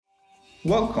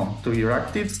Welcome to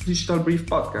Euractiv's Digital Brief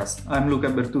podcast. I'm Luca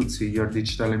Bertuzzi, your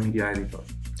digital and media editor.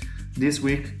 This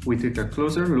week, we take a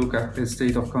closer look at the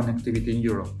state of connectivity in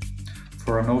Europe.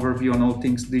 For an overview on all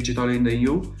things digital in the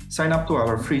EU, sign up to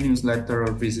our free newsletter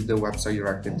or visit the website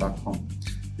euractiv.com.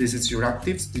 This is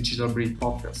Euractiv's Digital Brief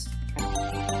podcast.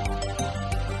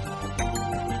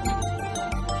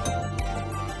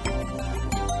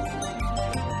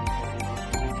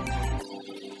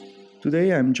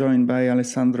 Today I'm joined by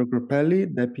Alessandro Gropelli,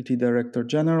 Deputy Director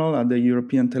General at the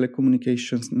European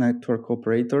Telecommunications Network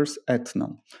Operators,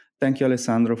 ETNO. Thank you,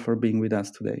 Alessandro, for being with us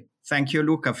today. Thank you,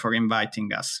 Luca, for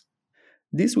inviting us.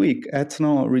 This week,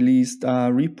 ETNO released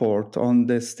a report on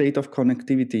the state of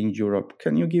connectivity in Europe.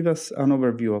 Can you give us an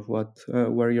overview of what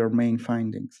were your main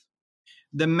findings?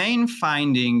 The main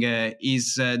finding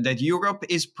is that Europe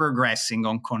is progressing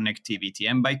on connectivity.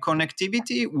 And by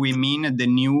connectivity, we mean the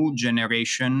new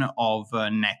generation of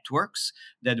networks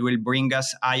that will bring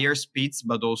us higher speeds,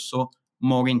 but also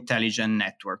more intelligent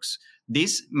networks.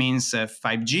 This means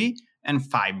 5G and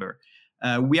fiber.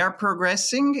 We are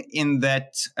progressing in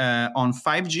that on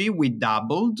 5G, we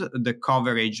doubled the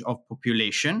coverage of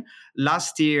population.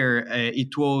 Last year,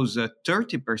 it was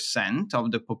 30% of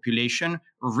the population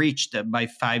reached by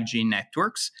 5G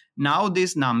networks. Now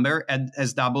this number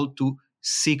has doubled to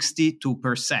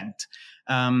 62%.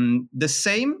 The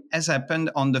same has happened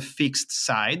on the fixed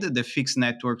side. The fixed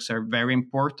networks are very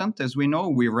important. As we know,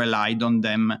 we relied on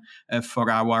them for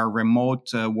our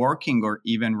remote working or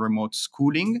even remote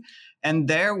schooling. And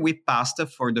there we passed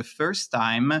for the first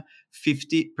time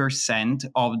 50%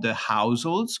 of the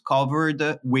households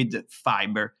covered with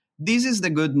fiber. This is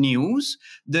the good news.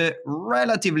 The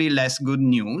relatively less good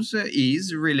news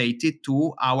is related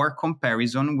to our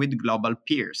comparison with global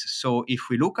peers. So if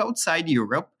we look outside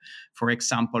Europe, for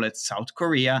example, at South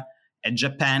Korea, at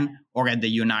Japan, or at the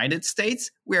United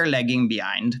States, we are lagging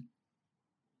behind.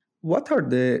 What are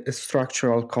the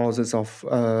structural causes of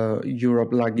Europe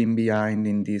lagging behind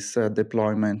in this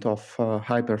deployment of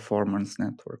high-performance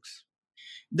networks?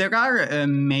 There are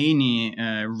many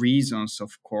reasons,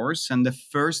 of course, and the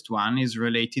first one is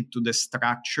related to the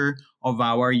structure of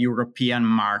our European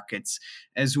markets.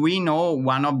 As we know,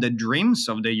 one of the dreams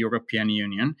of the European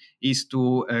Union is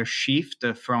to shift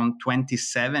from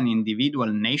 27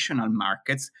 individual national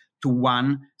markets to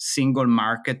one single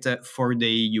market for the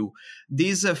EU.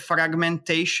 This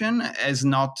fragmentation has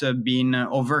not been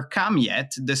overcome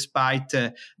yet, despite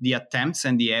the attempts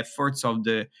and the efforts of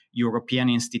the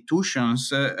European institutions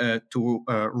to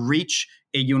reach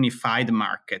a unified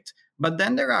market. But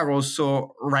then there are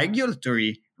also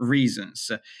regulatory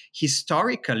reasons.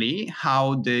 Historically,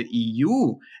 how the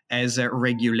EU has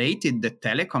regulated the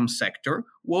telecom sector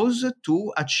was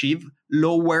to achieve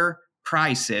lower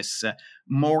prices,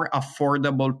 more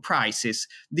affordable prices.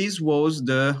 This was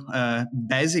the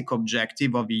basic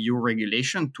objective of EU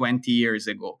regulation 20 years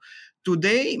ago.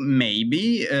 Today,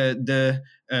 maybe the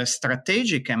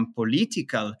strategic and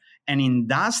political and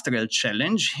industrial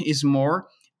challenge is more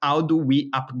how do we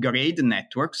upgrade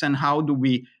networks and how do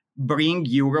we bring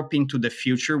Europe into the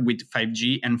future with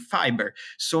 5G and fiber.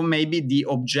 So maybe the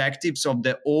objectives of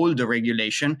the old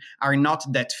regulation are not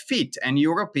that fit, and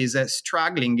Europe is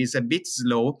struggling, is a bit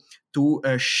slow to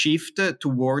shift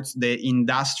towards the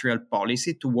industrial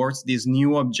policy, towards these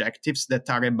new objectives that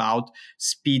are about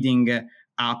speeding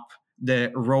up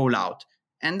the rollout.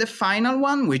 And the final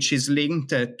one, which is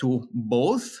linked to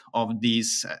both of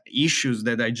these issues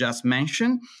that I just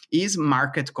mentioned, is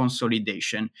market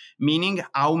consolidation, meaning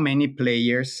how many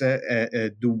players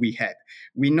do we have?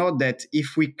 We know that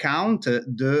if we count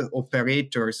the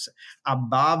operators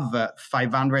above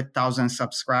 500,000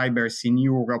 subscribers in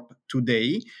Europe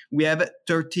today, we have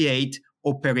 38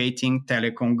 operating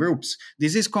telecom groups.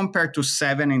 This is compared to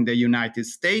 7 in the United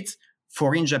States,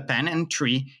 4 in Japan, and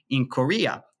 3 in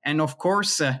Korea. And of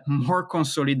course, more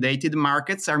consolidated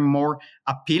markets are more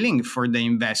appealing for the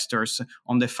investors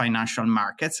on the financial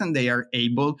markets, and they are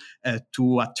able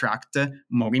to attract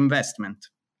more investment.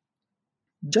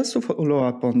 Just to follow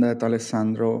up on that,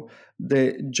 Alessandro,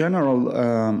 the general,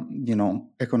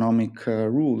 economic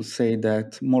rules say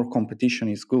that more competition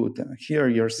is good. Here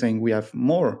you're saying we have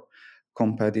more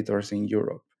competitors in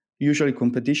Europe. Usually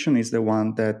competition is the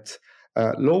one that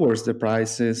lowers the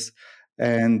prices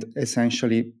and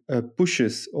essentially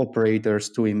pushes operators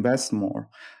to invest more.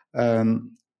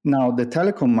 Now, the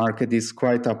telecom market is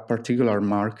quite a particular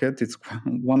market. It's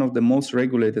one of the most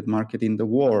regulated markets in the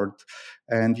world.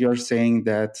 And you're saying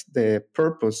that the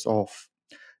purpose of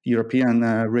European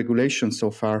regulation so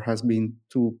far has been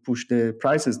to push the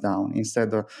prices down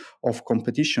instead of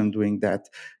competition doing that.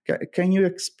 Can you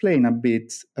explain a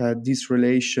bit this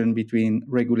relation between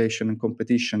regulation and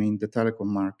competition in the telecom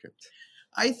market?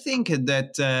 I think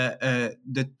that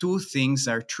the two things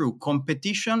are true.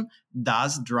 Competition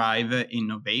does drive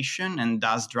innovation and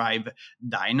does drive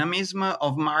dynamism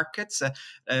of markets.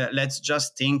 Let's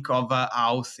just think of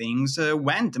how things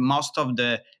went. Most of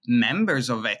the members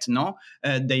of Etno,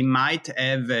 they might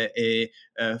have a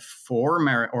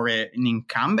former or an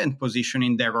incumbent position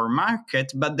in their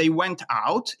market, but they went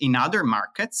out in other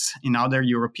markets, in other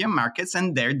European markets,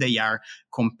 and there they are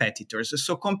competitors.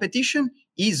 So competition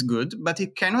is good, but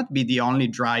it cannot be the only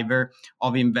driver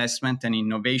of investment and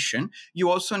innovation. You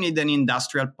also need an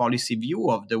industrial policy view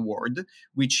of the world,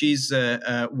 which is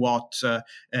what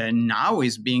now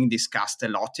is being discussed a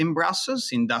lot in Brussels.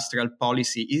 Industrial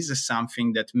policy is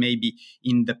something that maybe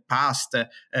in the past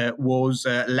was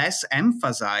less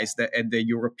emphasized at the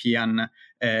European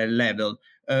level.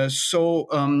 So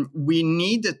we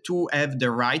need to have the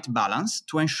right balance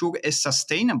to ensure a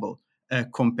sustainable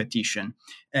competition.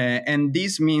 And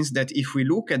this means that if we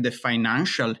look at the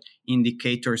financial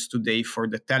indicators today for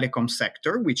the telecom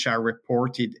sector, which are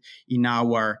reported in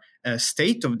our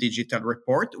State of Digital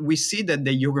report, we see that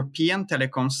the European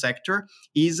telecom sector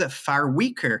is far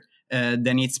weaker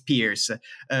than its peers.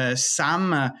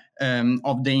 Some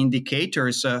of the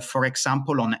indicators, for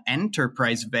example, on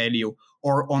enterprise value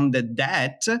or on the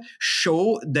debt,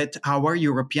 show that our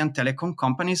European telecom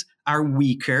companies are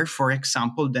weaker, for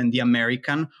example, than the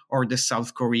American or the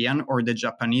South Korean or the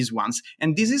Japanese ones.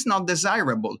 And this is not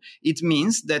desirable. It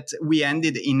means that we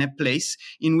ended in a place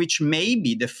in which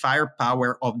maybe the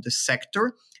firepower of the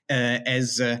sector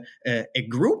as a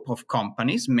group of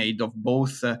companies made of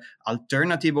both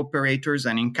alternative operators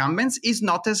and incumbents is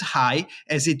not as high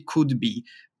as it could be.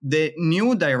 The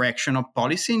new direction of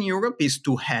policy in Europe is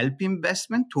to help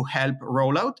investment, to help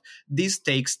rollout. This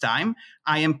takes time.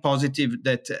 I am positive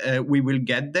that we will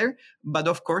get there. But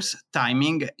of course,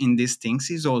 timing in these things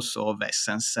is also of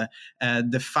essence.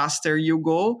 The faster you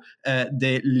go,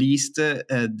 the least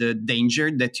the danger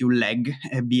that you lag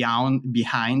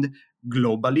behind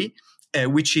globally.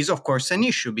 Which is, of course, an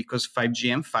issue because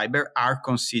 5G and fiber are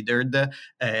considered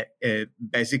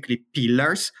basically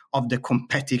pillars of the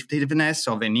competitiveness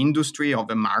of an industry,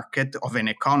 of a market, of an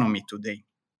economy today.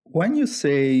 When you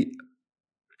say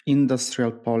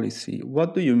industrial policy,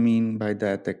 what do you mean by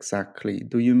that exactly?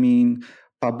 Do you mean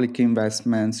public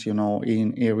investments,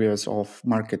 in areas of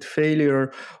market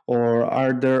failure, or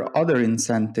are there other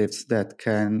incentives that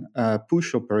can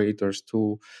push operators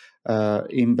to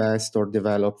invest or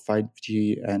develop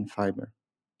 5G and fiber?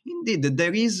 Indeed,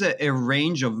 there is a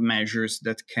range of measures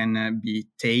that can be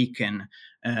taken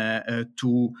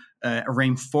to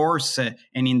reinforce an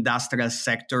industrial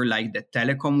sector like the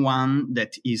telecom one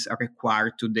that is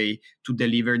required today to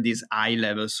deliver these high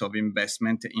levels of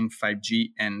investment in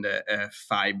 5G and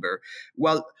fiber.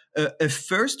 Well, a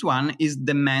first one is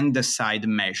demand side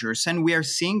measures. And we are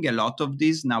seeing a lot of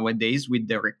this nowadays with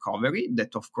the recovery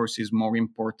that, of course, is more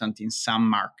important in some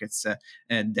markets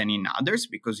than in others,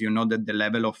 because you know that the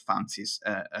level of funds is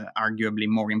arguably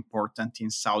more important in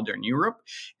Southern Europe.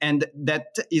 And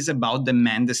that is about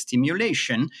demand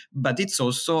stimulation, but it's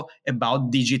also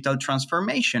about digital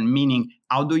transformation, meaning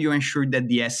how do you ensure that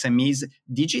the SMEs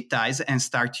digitize and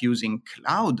start using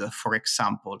cloud, for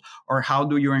example? Or how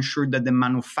do you ensure that the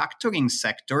manufacturing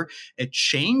sector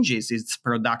changes its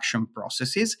production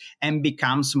processes and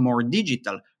becomes more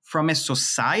digital? From a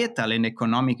societal and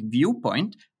economic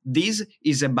viewpoint, this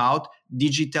is about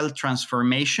digital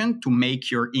transformation to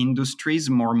make your industries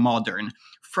more modern.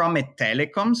 From a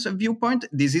telecoms viewpoint,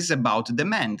 this is about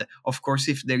demand. Of course,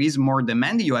 if there is more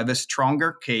demand, you have a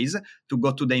stronger case to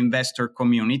go to the investor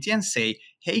community and say,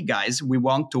 hey guys, we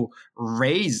want to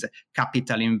raise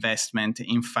capital investment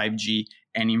in 5G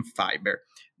and in fiber.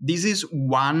 This is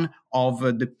one of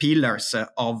the pillars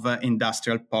of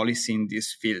industrial policy in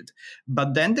this field.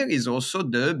 But then there is also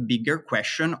the bigger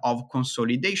question of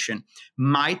consolidation.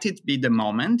 Might it be the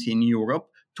moment in Europe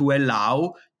to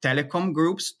allow telecom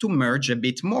groups to merge a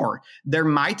bit more? There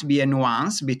might be a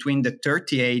nuance between the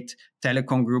 38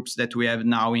 telecom groups that we have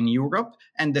now in Europe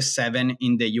and the 7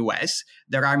 in the US.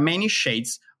 There are many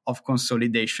shades of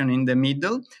consolidation in the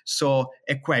middle. So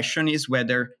a question is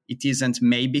whether it isn't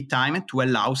maybe time to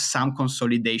allow some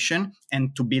consolidation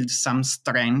and to build some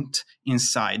strength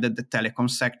inside the telecom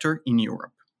sector in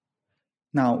Europe.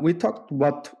 Now, we talked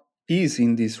what is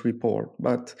in this report,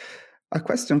 but a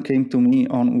question came to me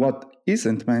on what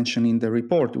isn't mentioned in the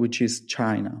report, which is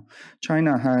China.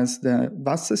 China has the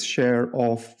vastest share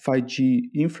of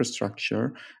 5G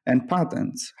infrastructure and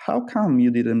patents. How come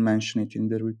you didn't mention it in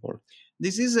the report?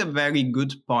 This is a very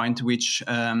good point, which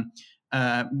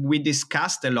we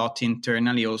discussed a lot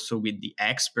internally also with the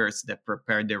experts that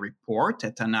prepared the report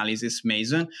at Analysys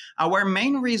Mason. Our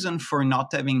main reason for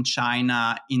not having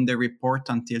China in the report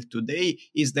until today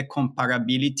is the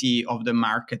comparability of the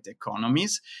market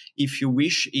economies. If you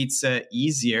wish, it's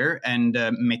easier and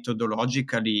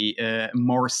methodologically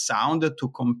more sound to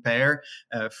compare,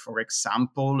 for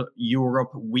example,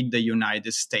 Europe with the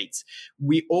United States.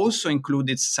 We also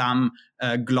included some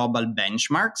global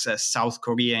benchmarks, South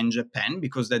Korea and Japan,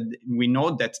 because that we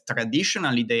know that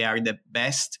traditionally they are the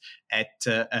best at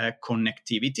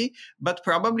connectivity. But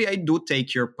probably I do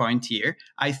take your point here.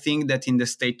 I think that in the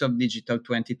State of Digital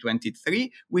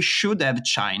 2023, we should have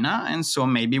China. And so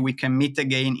maybe we can meet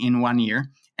again in 1 year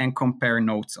and compare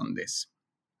notes on this.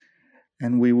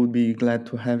 And we would be glad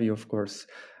to have you, of course.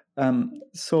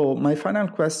 So my final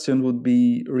question would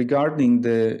be regarding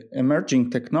the emerging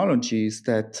technologies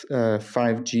that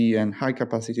 5G and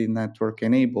high-capacity network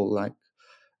enable, like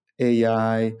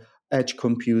AI, edge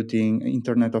computing,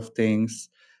 Internet of Things.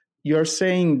 You're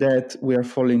saying that we are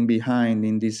falling behind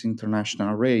in this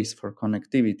international race for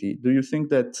connectivity. Do you think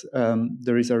that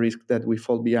there is a risk that we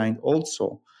fall behind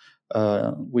also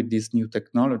with these new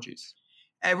technologies?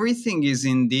 Everything is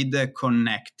indeed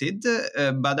connected,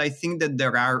 but I think that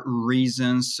there are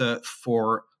reasons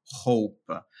for hope.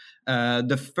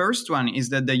 The first one is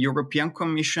that the European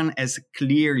Commission has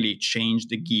clearly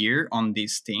changed the gear on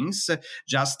these things.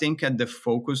 Just think at the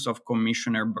focus of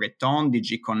Commissioner Breton,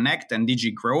 DG Connect and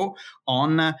DG Grow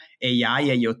on AI,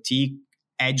 IoT,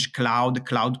 edge cloud,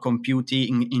 cloud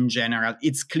computing in general.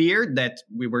 It's clear that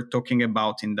we were talking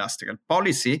about industrial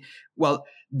policy. Well,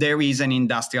 there is an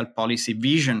industrial policy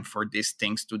vision for these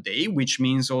things today, which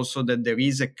means also that there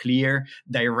is a clear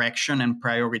direction and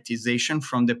prioritization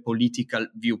from the political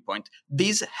viewpoint.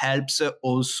 This helps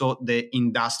also the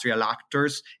industrial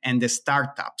actors and the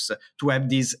startups to have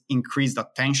this increased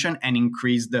attention and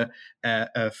increased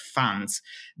funds.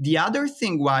 The other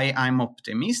thing why I'm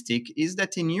optimistic is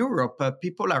that in Europe,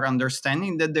 people are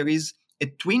understanding that there is a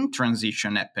twin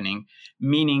transition happening,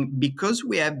 meaning because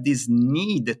we have this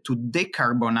need to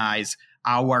decarbonize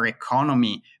our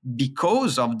economy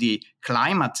because of the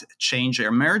climate change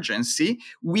emergency,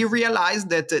 we realize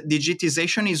that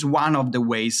digitization is one of the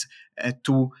ways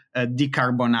to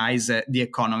decarbonize the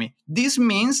economy. This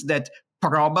means that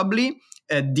probably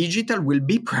digital will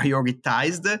be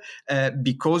prioritized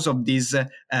because of this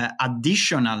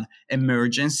additional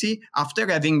emergency after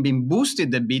having been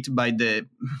boosted a bit by the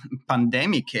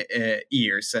pandemic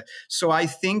years. So I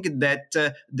think that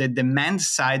the demand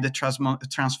side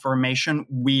transformation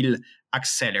will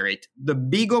accelerate. The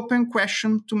big open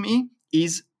question to me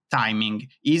is timing,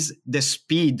 is the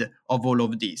speed of all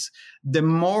of this. The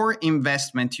more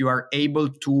investment you are able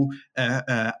to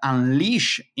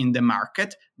unleash in the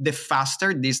market, the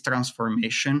faster this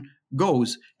transformation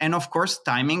goes. And of course,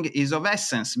 timing is of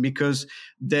essence because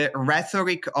the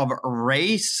rhetoric of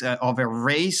a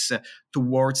race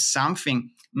towards something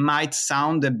might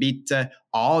sound a bit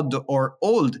odd or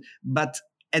old, but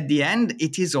at the end,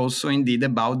 it is also indeed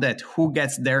about that. Who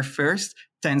gets there first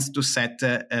tends to set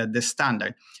the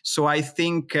standard. So I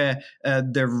think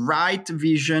the right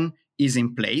vision is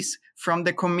in place from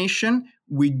the Commission.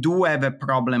 We do have a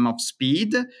problem of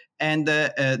speed, and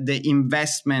the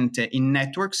investment in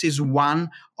networks is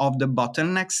one of the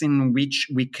bottlenecks in which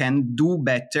we can do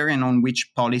better and on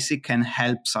which policy can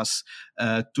help us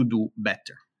to do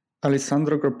better.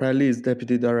 Alessandro Gropelli is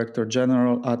Deputy Director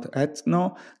General at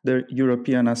ETNO, the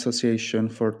European Association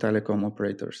for Telecom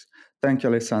Operators. Thank you,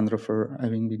 Alessandro, for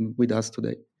having been with us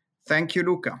today. Thank you,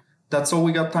 Luca. That's all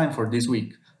we got time for this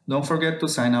week. Don't forget to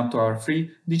sign up to our free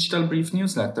Digital Brief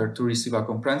newsletter to receive a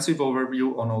comprehensive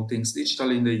overview on all things digital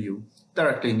in the EU,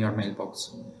 directly in your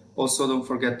mailbox. Also, don't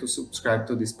forget to subscribe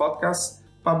to this podcast,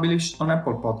 published on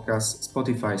Apple Podcasts,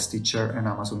 Spotify, Stitcher, and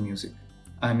Amazon Music.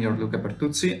 I'm your Luca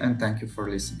Bertuzzi, and thank you for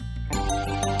listening.